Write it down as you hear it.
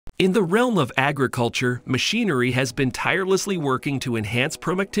In the realm of agriculture, machinery has been tirelessly working to enhance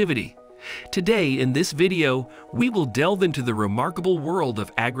productivity. Today, in this video, we will delve into the remarkable world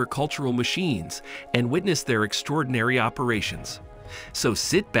of agricultural machines and witness their extraordinary operations. So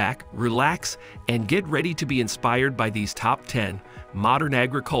sit back, relax, and get ready to be inspired by these top 10 modern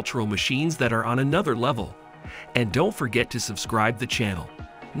agricultural machines that are on another level. And don't forget to subscribe the channel.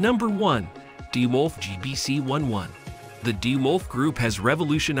 Number 1. Wolf GBC11. The Wolf Group has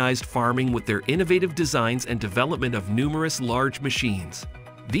revolutionized farming with their innovative designs and development of numerous large machines.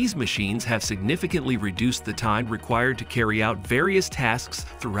 These machines have significantly reduced the time required to carry out various tasks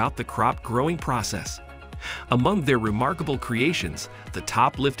throughout the crop growing process. Among their remarkable creations, the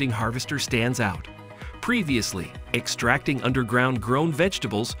top lifting harvester stands out. Previously, extracting underground grown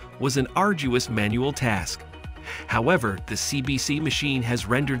vegetables was an arduous manual task. However, the CBC machine has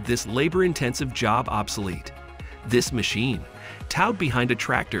rendered this labor-intensive job obsolete. This machine, towed behind a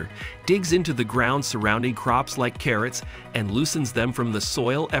tractor, digs into the ground surrounding crops like carrots and loosens them from the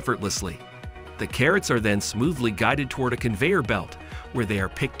soil effortlessly. The carrots are then smoothly guided toward a conveyor belt, where they are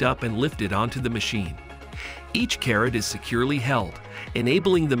picked up and lifted onto the machine. Each carrot is securely held,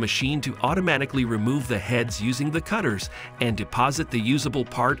 enabling the machine to automatically remove the heads using the cutters and deposit the usable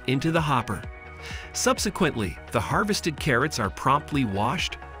part into the hopper. Subsequently, the harvested carrots are promptly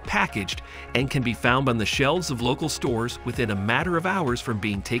washed, packaged, and can be found on the shelves of local stores within a matter of hours from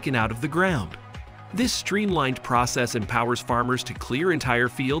being taken out of the ground. This streamlined process empowers farmers to clear entire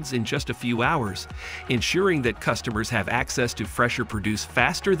fields in just a few hours, ensuring that customers have access to fresher produce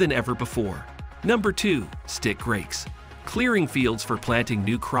faster than ever before. Number 2. Stick rakes. Clearing fields for planting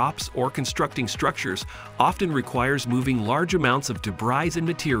new crops or constructing structures often requires moving large amounts of debris and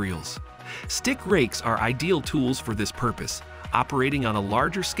materials. Stick rakes are ideal tools for this purpose, operating on a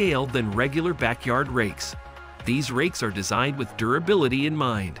larger scale than regular backyard rakes. These rakes are designed with durability in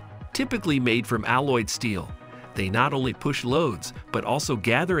mind. Typically made from alloyed steel, they not only push loads, but also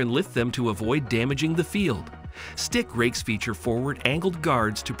gather and lift them to avoid damaging the field. Stick rakes feature forward angled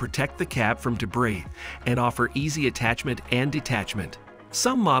guards to protect the cab from debris and offer easy attachment and detachment.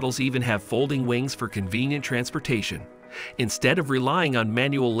 Some models even have folding wings for convenient transportation. Instead of relying on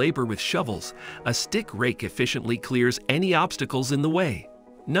manual labor with shovels, a stick rake efficiently clears any obstacles in the way.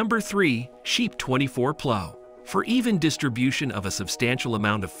 Number 3. Sheep 24 Plow. For even distribution of a substantial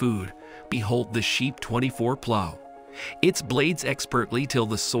amount of food, behold the Sheep 24 Plow. Its blades expertly till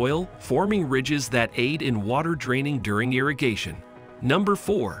the soil, forming ridges that aid in water draining during irrigation. Number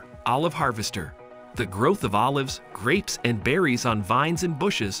 4. Olive Harvester. The growth of olives, grapes, and berries on vines and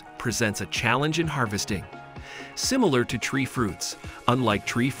bushes presents a challenge in harvesting. Similar to tree fruits, unlike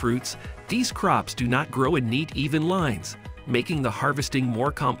tree fruits, these crops do not grow in neat, even lines, making the harvesting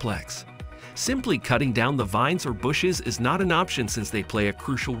more complex. Simply cutting down the vines or bushes is not an option since they play a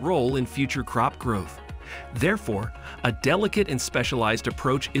crucial role in future crop growth. Therefore, a delicate and specialized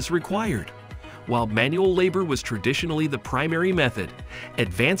approach is required. While manual labor was traditionally the primary method,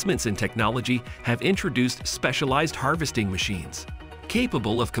 advancements in technology have introduced specialized harvesting machines,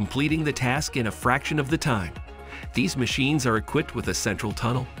 capable of completing the task in a fraction of the time. These machines are equipped with a central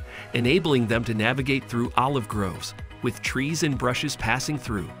tunnel, enabling them to navigate through olive groves, with trees and brushes passing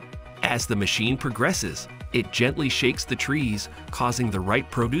through. As the machine progresses, it gently shakes the trees, causing the ripe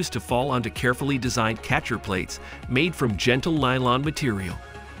produce to fall onto carefully designed catcher plates made from gentle nylon material,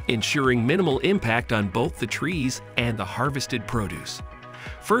 ensuring minimal impact on both the trees and the harvested produce.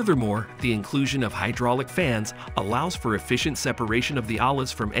 Furthermore, the inclusion of hydraulic fans allows for efficient separation of the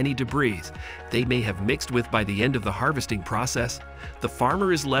olives from any debris they may have mixed with by the end of the harvesting process. The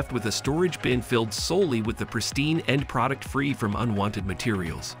farmer is left with a storage bin filled solely with the pristine end product free from unwanted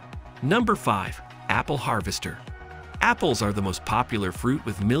materials. Number 5. Apple Harvester. Apples are the most popular fruit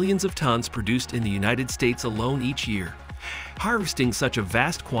with millions of tons produced in the United States alone each year. Harvesting such a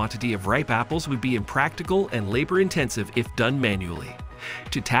vast quantity of ripe apples would be impractical and labor-intensive if done manually.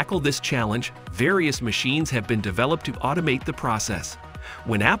 To tackle this challenge, various machines have been developed to automate the process.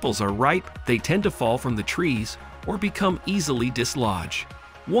 When apples are ripe, they tend to fall from the trees or become easily dislodged.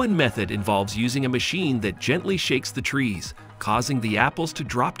 One method involves using a machine that gently shakes the trees, causing the apples to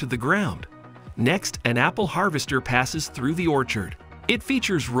drop to the ground. Next, an apple harvester passes through the orchard. It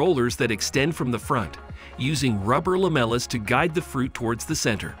features rollers that extend from the front, using rubber lamellas to guide the fruit towards the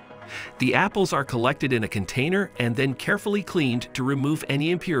center. The apples are collected in a container and then carefully cleaned to remove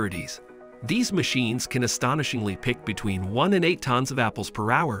any impurities. These machines can astonishingly pick between 1 and 8 tons of apples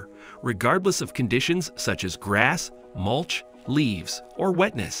per hour, regardless of conditions such as grass, mulch, leaves, or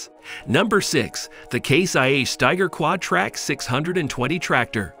wetness. Number 6. The IH Steiger Quad Track 620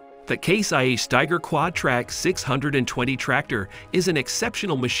 Tractor. The Case IH Steiger Quad-Track 620 tractor is an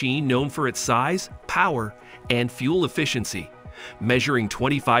exceptional machine known for its size, power, and fuel efficiency. Measuring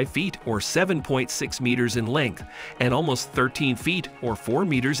 25 feet or 7.6 meters in length and almost 13 feet or 4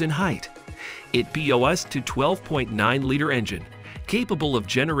 meters in height. It BOS to 12.9-liter engine, capable of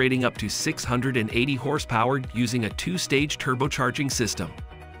generating up to 680 horsepower using a two-stage turbocharging system.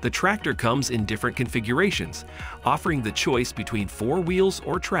 The tractor comes in different configurations, offering the choice between 4 wheels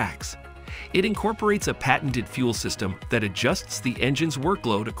or tracks. It incorporates a patented fuel system that adjusts the engine's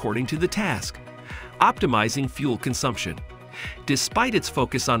workload according to the task, optimizing fuel consumption. Despite its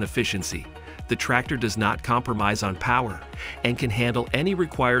focus on efficiency, the tractor does not compromise on power and can handle any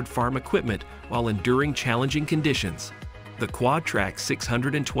required farm equipment while enduring challenging conditions. The Quad-Track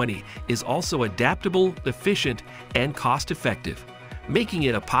 620 is also adaptable, efficient, and cost-effective, making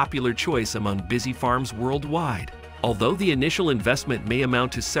it a popular choice among busy farms worldwide. Although the initial investment may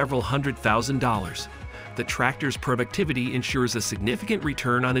amount to several $100,000, the tractor's productivity ensures a significant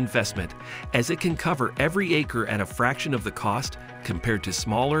return on investment, as it can cover every acre at a fraction of the cost compared to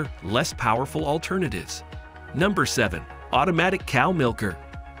smaller, less powerful alternatives. Number 7. Automatic Cow Milker.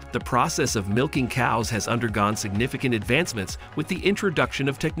 The process of milking cows has undergone significant advancements with the introduction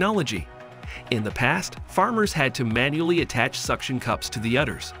of technology. In the past, farmers had to manually attach suction cups to the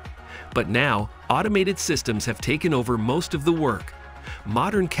udders. But now, automated systems have taken over most of the work.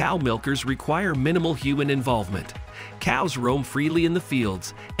 Modern cow milkers require minimal human involvement. Cows roam freely in the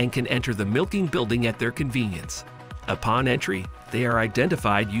fields and can enter the milking building at their convenience. Upon entry, they are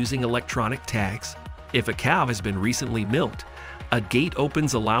identified using electronic tags. If a cow has been recently milked, a gate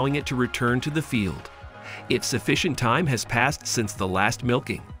opens allowing it to return to the field. If sufficient time has passed since the last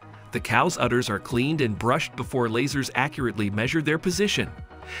milking, the cow's udders are cleaned and brushed before lasers accurately measure their position.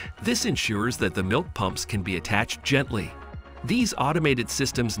 This ensures that the milk pumps can be attached gently. These automated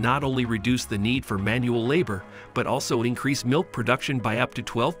systems not only reduce the need for manual labor, but also increase milk production by up to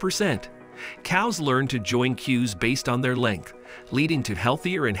 12%. Cows learn to join queues based on their length, leading to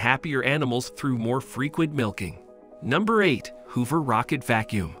healthier and happier animals through more frequent milking. Number 8. Hoover Rocket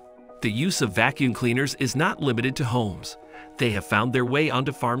Vacuum. The use of vacuum cleaners is not limited to homes. They have found their way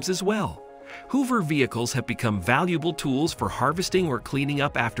onto farms as well. Hoover vehicles have become valuable tools for harvesting or cleaning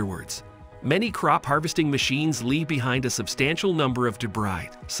up afterwards. Many crop harvesting machines leave behind a substantial number of debris,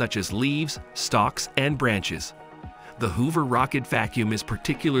 such as leaves, stalks, and branches. The Hoover Rocket Vacuum is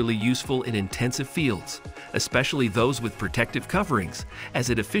particularly useful in intensive fields, especially those with protective coverings,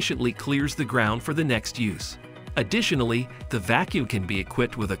 as it efficiently clears the ground for the next use. Additionally, the vacuum can be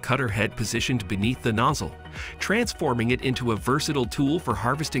equipped with a cutter head positioned beneath the nozzle, transforming it into a versatile tool for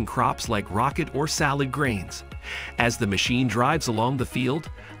harvesting crops like rocket or salad grains. As the machine drives along the field,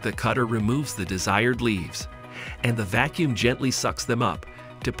 the cutter removes the desired leaves, and the vacuum gently sucks them up,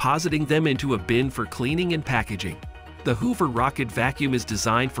 depositing them into a bin for cleaning and packaging. The Hoover Rocket Vacuum is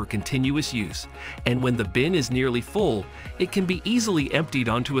designed for continuous use, and when the bin is nearly full, it can be easily emptied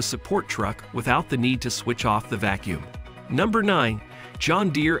onto a support truck without the need to switch off the vacuum. Number 9. John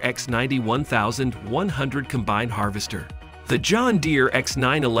Deere X90 1100 Combine Harvester. The John Deere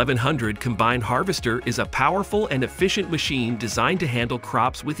X9 1100 Combine Harvester is a powerful and efficient machine designed to handle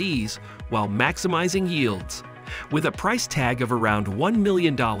crops with ease while maximizing yields. With a price tag of around $1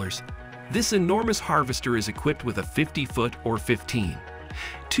 million, this enormous harvester is equipped with a 50-foot or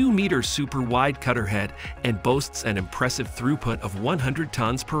 2-meter super-wide cutter head and boasts an impressive throughput of 100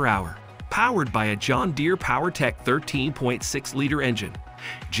 tons per hour. Powered by a John Deere PowerTech 13.6-liter engine,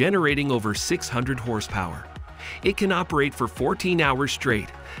 generating over 600 horsepower. It can operate for 14 hours straight,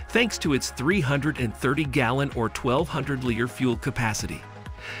 thanks to its 330-gallon or 1,200-liter fuel capacity.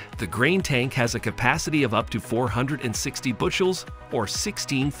 The grain tank has a capacity of up to 460 bushels or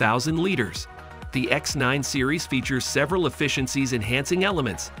 16,000 liters. The X9 series features several efficiencies-enhancing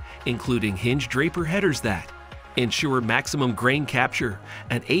elements, including hinge draper headers that ensure maximum grain capture,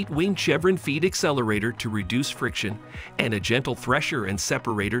 an 8-wing chevron feed accelerator to reduce friction, and a gentle thresher and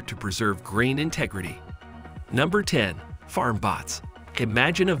separator to preserve grain integrity. Number 10. Farmbots.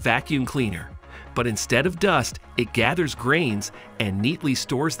 Imagine a vacuum cleaner, but instead of dust, it gathers grains and neatly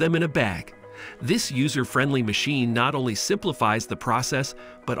stores them in a bag. This user-friendly machine not only simplifies the process,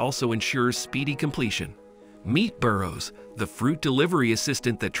 but also ensures speedy completion. Meet Burros, the fruit delivery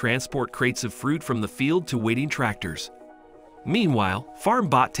assistant that transport crates of fruit from the field to waiting tractors. Meanwhile,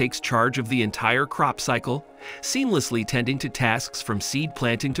 Farmbot takes charge of the entire crop cycle, seamlessly tending to tasks from seed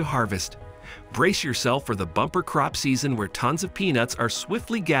planting to harvest. Brace yourself for the bumper crop season where tons of peanuts are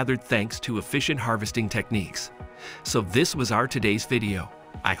swiftly gathered thanks to efficient harvesting techniques. So this was our today's video.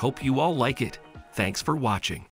 I hope you all like it. Thanks for watching.